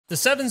The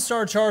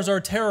 7-star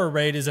Charizard Terror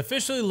Raid is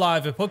officially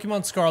live at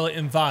Pokemon Scarlet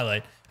and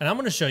Violet, and I'm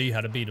going to show you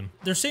how to beat them.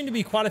 There seem to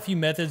be quite a few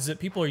methods that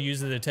people are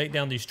using to take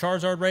down these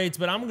Charizard raids,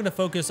 but I'm going to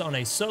focus on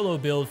a solo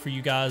build for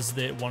you guys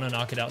that want to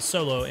knock it out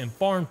solo and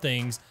farm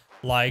things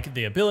like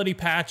the ability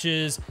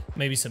patches,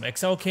 maybe some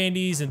XL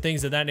candies and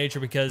things of that nature,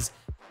 because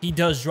he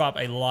does drop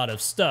a lot of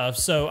stuff.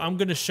 So I'm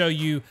going to show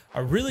you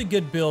a really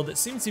good build that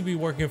seems to be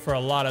working for a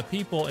lot of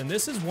people, and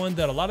this is one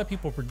that a lot of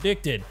people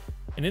predicted.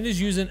 And it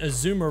is using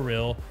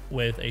Azumarill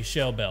with a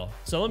Shell Bell.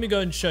 So let me go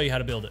ahead and show you how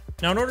to build it.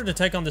 Now, in order to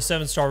take on the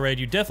 7-star raid,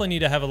 you definitely need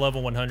to have a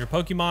level 100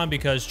 Pokemon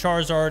because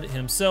Charizard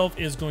himself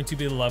is going to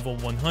be level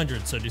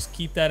 100. So just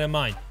keep that in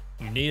mind.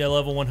 You need a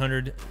level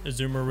 100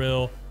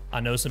 Azumarill. I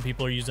know some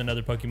people are using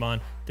other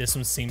Pokemon. This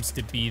one seems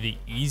to be the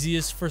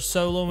easiest for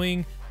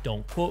soloing.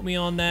 Don't quote me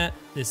on that.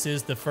 This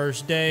is the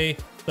first day,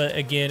 but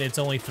again, it's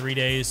only 3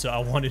 days. So I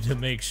wanted to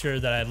make sure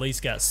that I at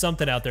least got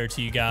something out there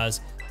to you guys.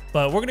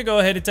 But we're going to go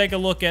ahead and take a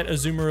look at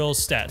Azumarill's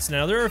stats.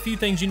 Now, there are a few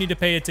things you need to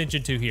pay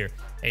attention to here.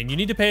 And you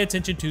need to pay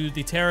attention to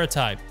the Terra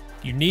type.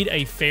 You need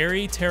a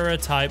Fairy Terra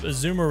type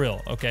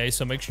Azumarill, okay?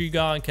 So make sure you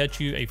go out and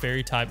catch you a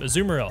Fairy type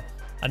Azumarill.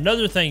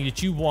 Another thing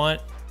that you want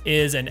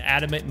is an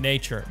Adamant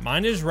Nature.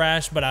 Mine is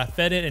Rash, but I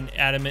fed it an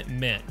Adamant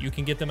Mint. You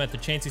can get them at the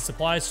Chansey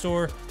Supply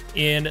Store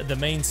in the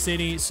main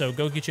city. So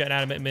go get you an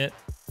Adamant Mint.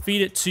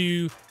 Feed it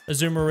to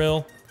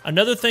Azumarill.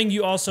 Another thing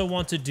you also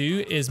want to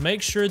do is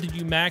make sure that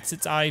you max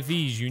its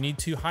IVs. You need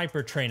to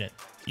hyper train it.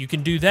 You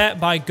can do that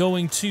by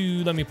going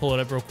to, let me pull it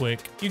up real quick.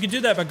 You can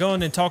do that by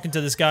going and talking to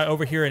this guy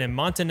over here in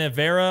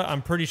Montenevera.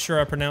 I'm pretty sure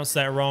I pronounced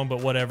that wrong,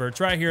 but whatever. It's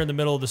right here in the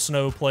middle of the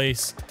snow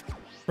place.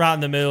 Right in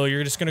the middle.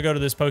 You're just going to go to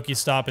this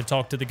Pokestop and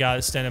talk to the guy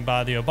that's standing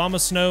by the Obama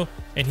Snow,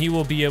 and he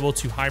will be able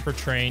to hyper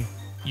train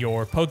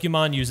your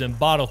Pokemon using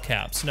bottle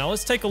caps. Now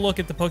let's take a look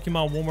at the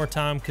Pokemon one more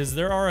time because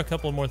there are a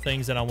couple more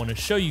things that I want to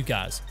show you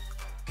guys.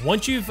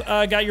 Once you've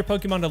got your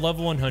Pokemon to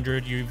level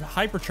 100, you've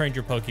hyper trained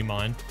your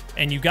Pokemon,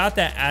 and you got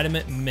that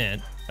Adamant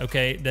Mint,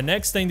 okay, the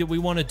next thing that we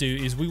want to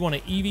do is we want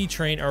to EV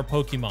train our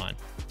Pokemon.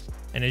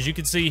 And as you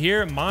can see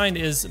here, mine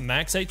is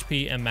max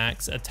HP and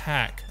max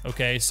attack,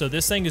 okay? So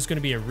this thing is going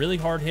to be a really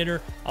hard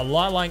hitter, a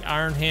lot like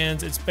Iron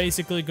Hands. It's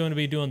basically going to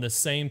be doing the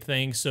same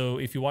thing. So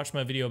if you watch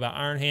my video about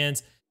Iron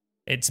Hands,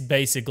 it's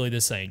basically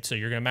the same. So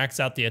you're going to max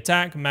out the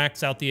attack,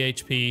 max out the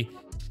HP,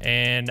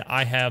 and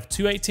I have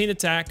 218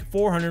 attack,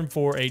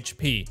 404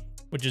 HP,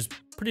 which is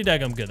pretty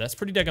daggum good. That's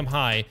pretty daggum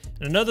high.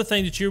 And another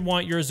thing that you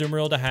want your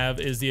Azumarill to have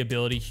is the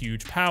ability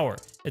Huge Power.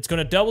 It's going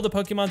to double the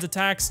Pokemon's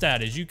attack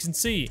stat. As you can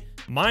see,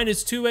 mine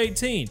is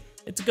 218.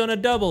 It's going to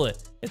double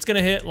it. It's going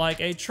to hit like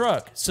a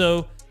truck.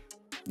 So,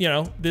 you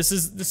know, this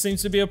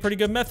seems to be a pretty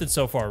good method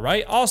so far,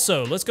 right?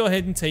 Also, let's go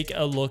ahead and take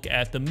a look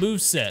at the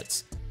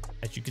movesets.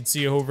 As you can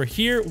see over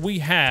here, we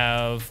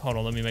have, hold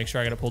on, let me make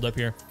sure I got it pulled up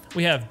here.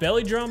 We have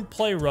Belly Drum,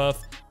 Play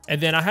Rough,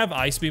 and then I have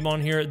Ice Beam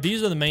on here.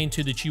 These are the main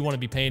two that you want to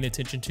be paying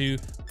attention to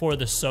for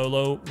the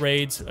solo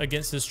raids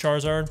against this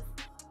Charizard.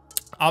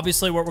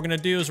 Obviously, what we're going to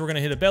do is we're going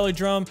to hit a Belly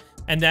Drum,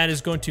 and that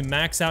is going to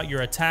max out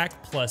your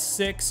attack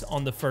 +6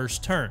 on the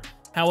first turn.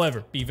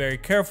 However, be very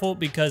careful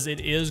because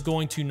it is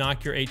going to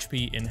knock your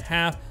HP in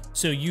half,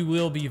 so you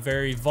will be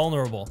very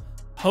vulnerable.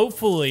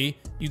 Hopefully,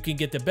 you can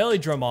get the Belly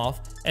Drum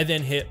off and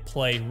then hit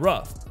Play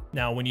Rough.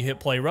 Now, when you hit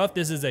Play Rough,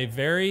 this is a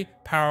very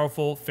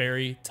powerful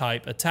fairy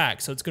type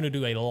attack. So it's going to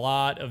do a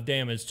lot of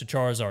damage to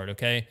Charizard,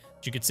 okay?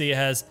 As you can see, it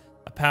has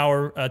a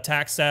power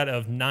attack stat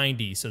of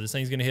 90. So this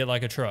thing's going to hit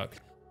like a truck.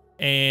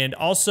 And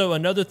also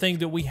another thing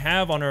that we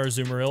have on our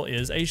Azumarill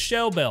is a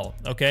Shell Bell,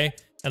 okay?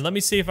 And let me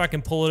see if I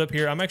can pull it up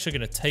here. I'm actually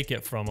going to take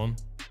it from him.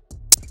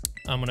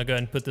 I'm going to go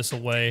ahead and put this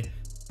away.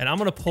 And I'm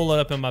going to pull it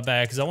up in my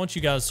bag because I want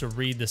you guys to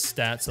read the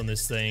stats on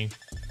this thing.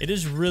 It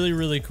is really,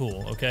 really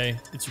cool, okay?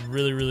 It's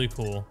really, really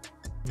cool.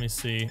 Let me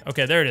see.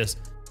 Okay, there it is.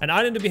 An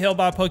item to be held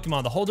by a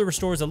Pokemon. The holder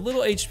restores a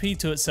little HP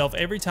to itself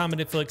every time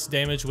it inflicts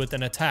damage with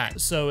an attack.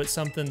 So it's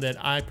something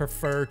that I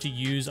prefer to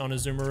use on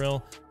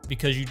Azumarill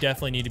because you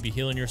definitely need to be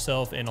healing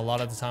yourself, and a lot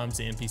of the times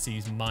the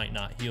NPCs might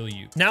not heal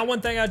you. Now,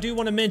 one thing I do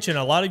want to mention,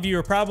 a lot of you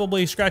are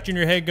probably scratching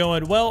your head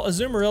going, well,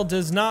 Azumarill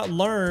does not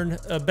learn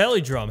a Belly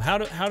Drum. How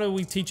do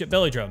we teach it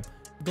Belly Drum?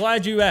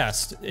 Glad you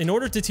asked. In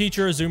order to teach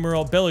your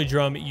Azumarill Belly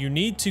Drum, you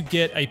need to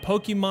get a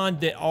Pokemon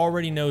that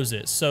already knows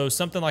it. So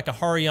something like a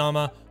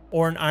Hariyama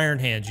or an Iron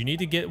Hands. You need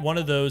to get one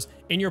of those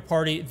in your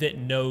party that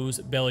knows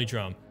Belly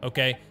Drum,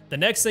 okay? The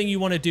next thing you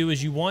want to do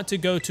is you want to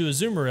go to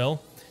Azumarill.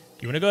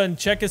 You want to go ahead and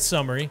check its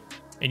summary,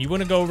 and you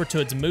want to go over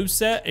to its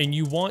moveset, and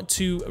you want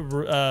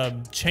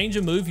to change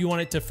a move. You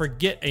want it to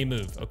forget a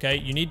move, okay?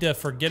 You need to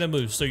forget a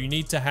move. So you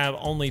need to have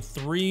only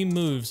 3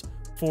 moves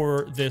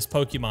for this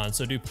Pokemon.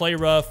 So do Play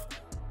Rough,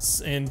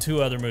 and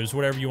 2 other moves,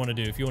 whatever you want to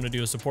do. If you want to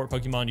do a support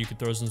Pokemon, you can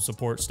throw some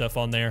support stuff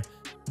on there,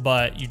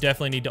 but you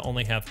definitely need to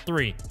only have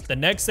 3. The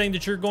next thing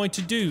that you're going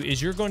to do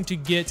is you're going to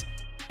get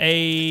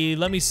a,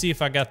 let me see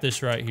if I got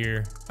this right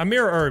here, a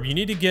Mirror Herb. You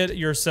need to get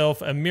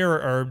yourself a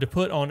Mirror Herb to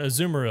put on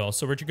Azumarill.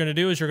 So what you're going to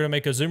do is you're going to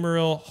make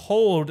Azumarill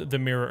hold the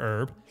Mirror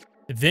Herb.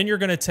 Then you're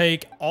going to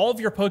take all of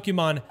your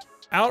Pokemon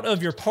out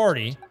of your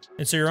party,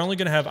 And so you're only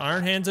going to have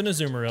Iron Hands and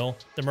Azumarill.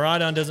 The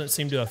Miraidon doesn't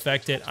seem to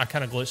affect it. I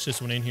kind of glitched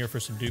this one in here for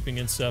some duping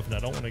and stuff, and I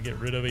don't want to get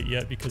rid of it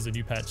yet because the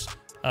new patch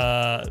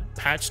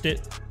patched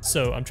it.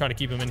 So I'm trying to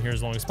keep them in here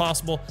as long as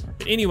possible.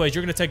 But anyways,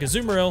 you're going to take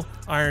Azumarill,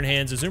 Iron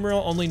Hands.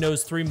 Azumarill only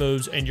knows 3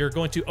 moves, and you're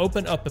going to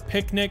open up a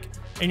picnic,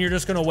 and you're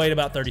just going to wait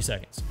about 30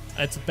 seconds.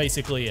 That's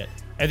basically it.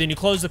 And then you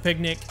close the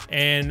picnic,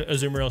 and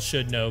Azumarill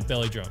should know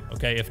Belly Drum.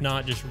 Okay, if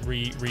not, just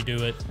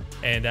redo it,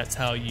 and that's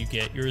how you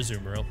get your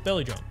Azumarill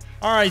Belly Drum.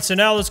 All right, so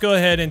now let's go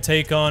ahead and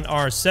take on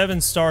our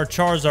 7-star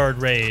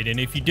Charizard raid. And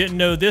if you didn't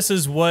know, this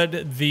is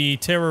what the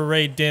Terra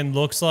raid den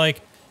looks like.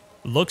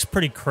 It looks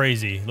pretty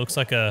crazy. Looks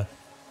like a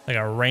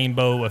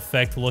rainbow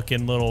effect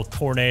looking little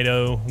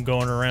tornado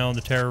going around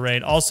the Terra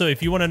raid. Also,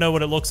 if you want to know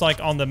what it looks like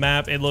on the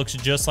map, it looks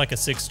just like a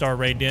 6-star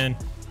raid den.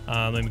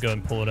 Let me go ahead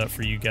and pull it up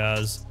for you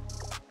guys.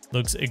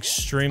 Looks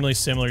extremely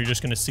similar. You're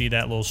just going to see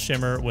that little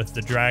shimmer with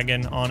the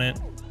dragon on it.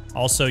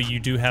 Also, you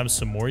do have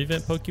some more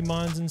event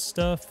Pokemons and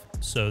stuff,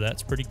 so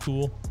that's pretty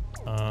cool.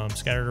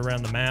 Scattered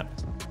around the map.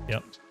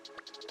 Yep.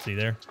 See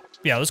there?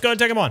 Yeah, let's go ahead and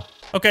take them on.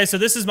 Okay, so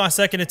this is my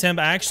second attempt.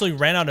 I actually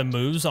ran out of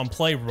moves on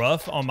Play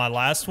Rough on my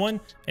last one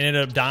and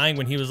ended up dying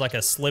when he was like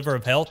a sliver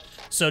of health.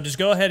 So just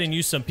go ahead and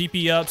use some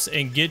PP ups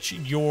and get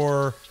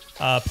your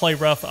Play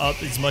Rough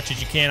up as much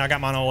as you can. I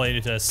got mine all the way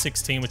to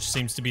 16, which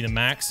seems to be the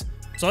max.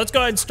 So let's go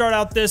ahead and start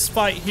out this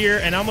fight here,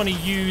 and I'm going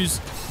to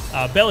use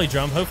Belly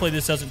Drum. Hopefully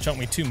this doesn't chunk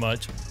me too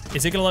much.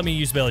 Is it going to let me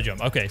use Belly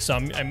Drum? Okay, so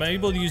I'm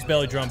able to use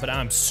Belly Drum, but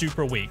I'm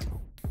super weak.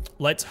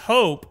 Let's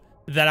hope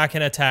that I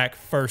can attack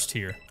first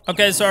here.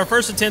 Okay, so our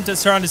first attempt at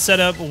trying to set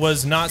up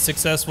was not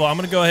successful. I'm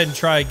going to go ahead and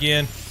try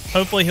again.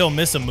 Hopefully he'll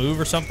miss a move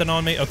or something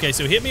on me. Okay,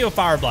 so hit me with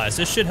Fire Blast.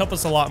 This should help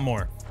us a lot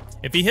more.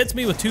 If he hits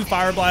me with 2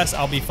 Fire Blasts,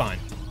 I'll be fine.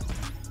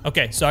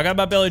 Okay, so I got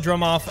my Belly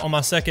Drum off on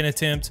my second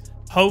attempt.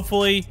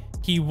 Hopefully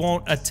he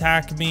won't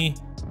attack me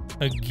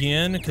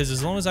again, because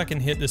as long as I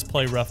can hit this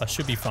Play Rough, I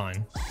should be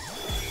fine.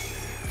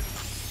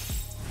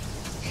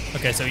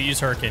 Okay, so he used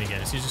Hurricane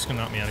again. So he's just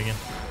gonna knock me out again.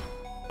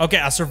 Okay,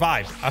 I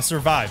survived. I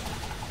survived.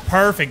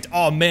 Perfect.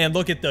 Oh man,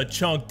 look at the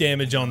chunk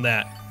damage on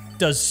that.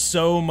 Does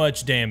so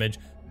much damage.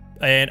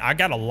 And I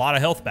got a lot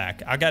of health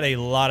back. I got a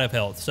lot of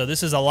health. So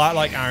this is a lot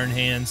like Iron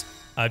Hands.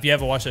 If you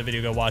haven't watched that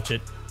video, go watch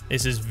it.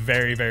 This is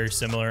very, very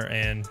similar,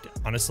 and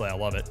honestly, I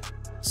love it.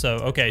 So,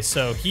 okay,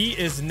 so he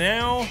is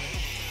now...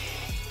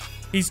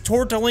 He's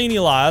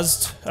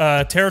tortellini-ized,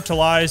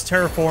 terratalized,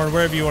 terraformed,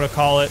 whatever you want to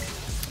call it.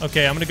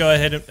 Okay, I'm going to go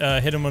ahead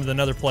and hit him with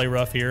another Play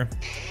Rough here.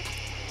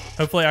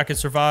 Hopefully I can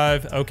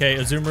survive. Okay,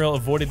 Azumarill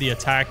avoided the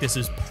attack. This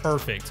is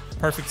perfect.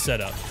 Perfect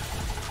setup.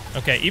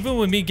 Okay, even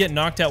with me getting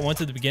knocked out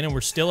once at the beginning,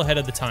 we're still ahead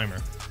of the timer.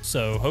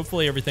 So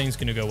hopefully everything's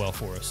going to go well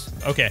for us.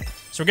 Okay,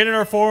 so we're getting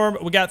our form.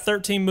 We got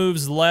 13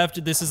 moves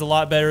left. This is a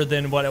lot better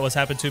than what was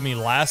happened to me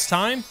last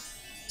time.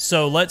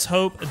 So let's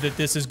hope that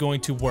this is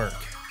going to work.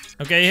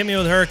 Okay, he hit me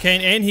with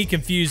Hurricane, and he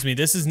confused me.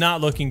 This is not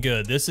looking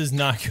good. This is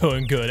not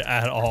going good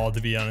at all,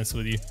 to be honest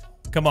with you.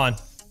 Come on.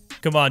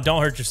 Come on,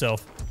 don't hurt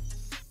yourself.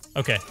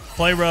 Okay,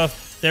 Play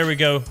Rough. There we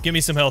go. Give me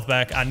some health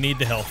back. I need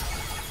the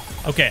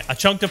health. Okay, I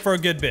chunked him for a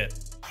good bit.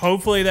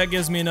 Hopefully that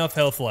gives me enough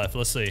health left.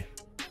 Let's see.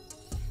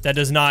 That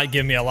does not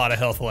give me a lot of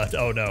health left.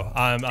 Oh no,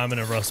 I'm in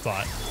a rough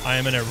spot. I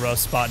am in a rough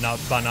spot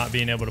by not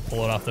being able to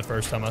pull it off the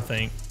first time, I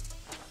think.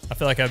 I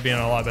feel like I'd be in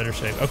a lot better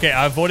shape. Okay,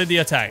 I avoided the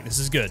attack. This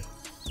is good.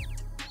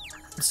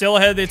 Still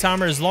ahead of the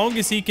timer. As long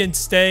as he can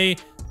stay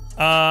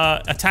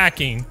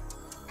attacking,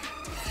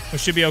 we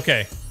should be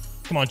okay.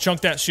 Come on,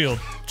 chunk that shield.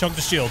 Chunk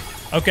the shield.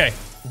 Okay,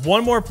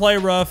 one more Play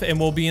Rough and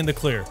we'll be in the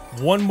clear.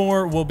 One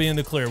more, we'll be in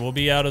the clear. We'll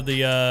be out of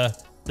the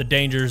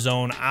danger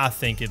zone, I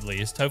think, at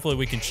least. Hopefully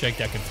we can shake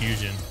that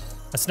confusion.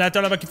 I snapped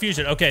out of my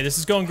confusion. Okay, this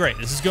is going great.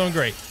 This is going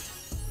great.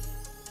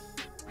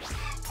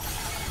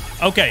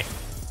 Okay,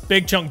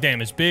 big chunk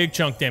damage. Big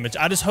chunk damage.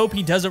 I just hope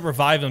he doesn't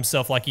revive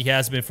himself like he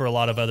has been for a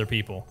lot of other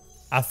people.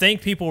 I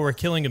think people were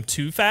killing him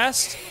too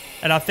fast,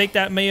 and I think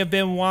that may have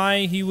been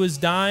why he was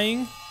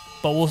dying.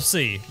 But we'll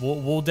see.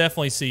 We'll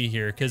definitely see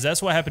here, because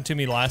that's what happened to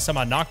me last time.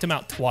 I knocked him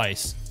out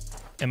twice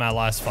in my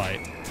last fight.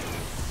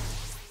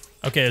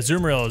 Okay,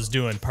 Azumarill is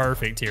doing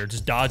perfect here,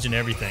 just dodging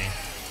everything.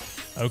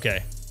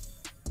 Okay.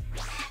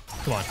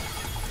 Come on.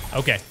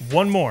 Okay,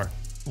 one more.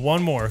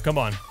 One more, come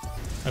on.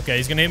 Okay,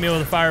 he's gonna hit me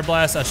with a Fire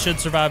Blast. I should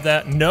survive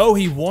that. No,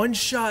 he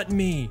one-shot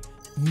me.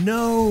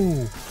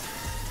 No.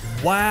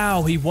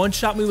 Wow, he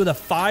one-shot me with a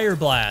Fire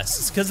Blast.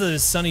 It's because of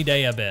this sunny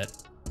day, I bet.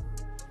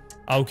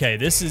 Okay,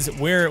 this is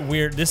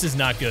this is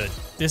not good.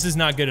 This is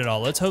not good at all.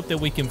 Let's hope that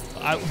we can,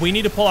 we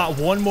need to pull out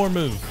one more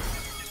move.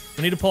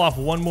 We need to pull off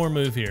one more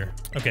move here.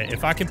 Okay,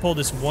 if I can pull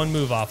this one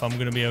move off, I'm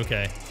gonna be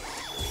okay.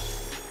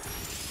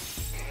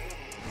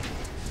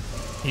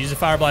 He used a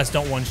Fire Blast,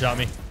 don't one-shot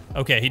me.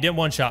 Okay, he didn't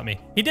one-shot me.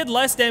 He did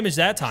less damage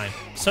that time.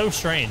 So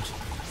strange.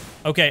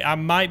 Okay,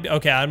 I'm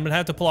gonna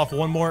have to pull off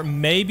one more.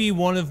 Maybe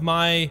one of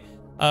my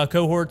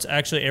cohorts,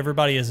 actually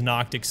everybody is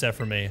knocked except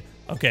for me.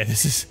 Okay,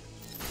 this is...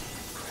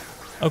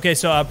 Okay,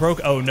 so I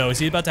broke... Oh no, is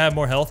he about to have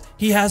more health?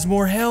 He has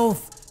more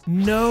health!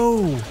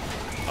 No!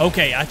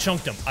 Okay, I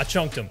chunked him. I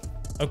chunked him.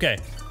 Okay.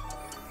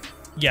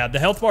 Yeah, the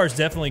health bar is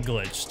definitely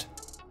glitched.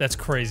 That's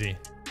crazy.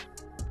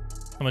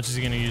 How much is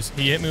he gonna use?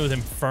 He hit me with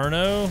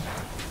Inferno.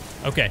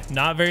 Okay,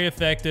 not very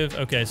effective.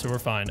 Okay, so we're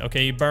fine.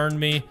 Okay, he burned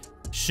me.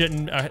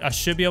 I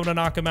should be able to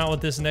knock him out with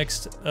this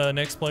next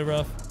play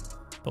rough,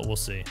 but we'll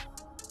see.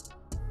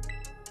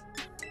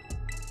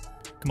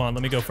 Come on,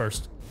 let me go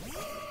first.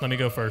 Let me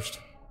go first.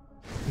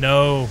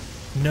 No,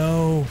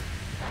 no,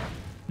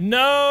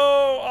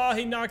 no. Oh,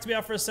 he knocked me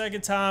out for a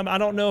second time. I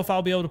don't know if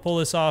I'll be able to pull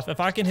this off. If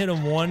I can hit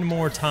him one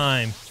more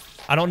time.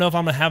 I don't know if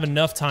I'm gonna have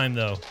enough time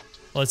though.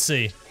 Let's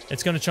see.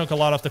 It's gonna chunk a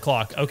lot off the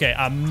clock. Okay,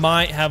 I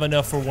might have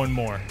enough for one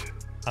more.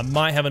 I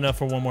might have enough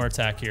for one more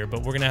attack here,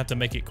 but we're gonna have to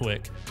make it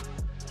quick.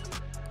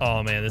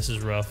 Oh man, this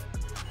is rough.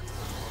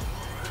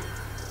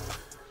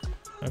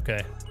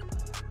 Okay.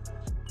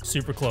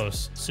 Super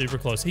close, super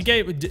close. He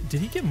gave, did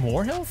he get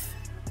more health?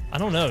 I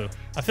don't know.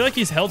 I feel like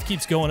his health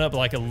keeps going up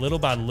like a little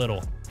by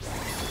little.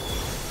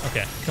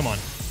 Okay, come on.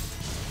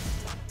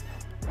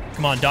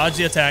 Come on, dodge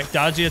the attack,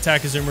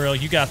 Azumarill.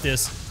 You got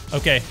this.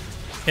 Okay,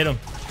 hit him.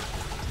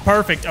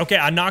 Perfect. Okay,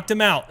 I knocked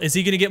him out. Is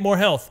he gonna get more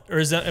health? Or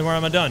is that, where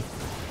am I done?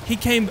 He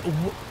came,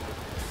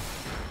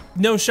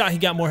 no shot, he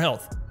got more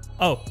health.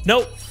 Oh,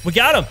 nope, we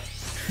got him.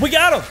 We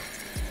got him.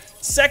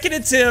 Second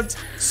attempt,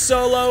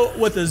 solo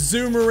with a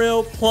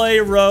Azumarill, play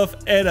rough,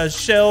 and a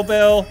Shell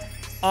Bell.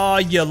 Oh,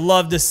 you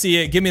love to see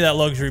it. Give me that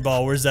luxury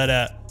ball. Where's that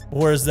at?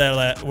 Where's that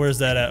at? Where's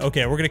that at?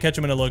 Okay, we're gonna catch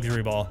him in a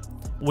luxury ball.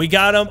 We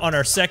got him on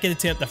our second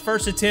attempt. The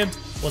first attempt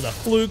was a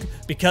fluke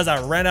because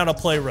I ran out of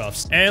play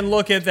roughs. And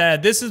look at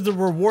that. This is the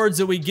rewards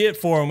that we get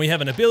for him. We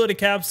have an ability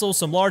capsule,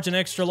 some large and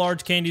extra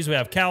large candies. We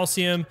have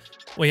calcium.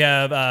 We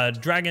have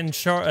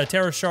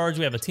Terra Shards.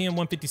 We have a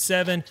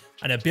TM157,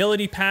 an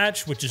ability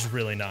patch, which is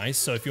really nice.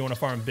 So if you want to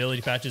farm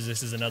ability patches,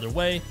 this is another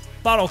way.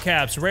 Bottle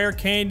caps, rare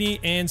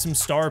candy, and some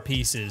star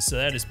pieces. So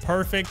that is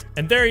perfect.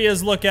 And there he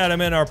is. Look at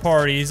him in our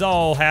party. He's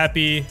all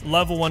happy.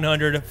 Level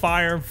 100,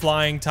 fire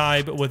flying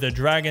type with a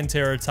Dragon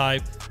Terror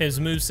type. His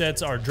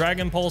movesets are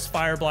Dragon Pulse,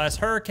 Fire Blast,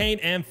 Hurricane,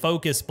 and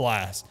Focus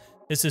Blast.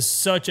 This is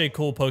such a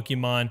cool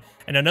Pokemon.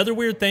 And another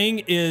weird thing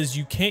is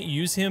you can't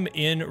use him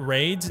in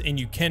raids and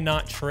you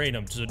cannot trade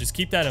him. So just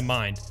keep that in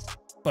mind.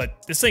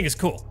 But this thing is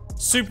cool.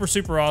 Super,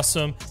 super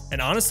awesome. And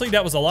honestly,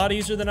 that was a lot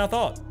easier than I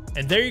thought.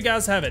 And there you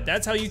guys have it.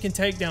 That's how you can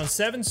take down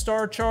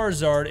 7-star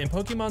Charizard in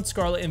Pokemon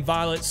Scarlet and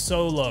Violet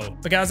solo.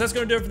 But guys, that's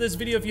going to do it for this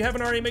video. If you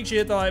haven't already, make sure you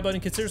hit the like button.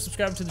 Consider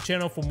subscribing to the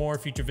channel for more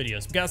future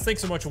videos. But guys,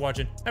 thanks so much for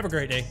watching. Have a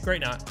great day, great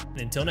night.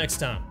 And until next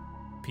time,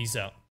 peace out.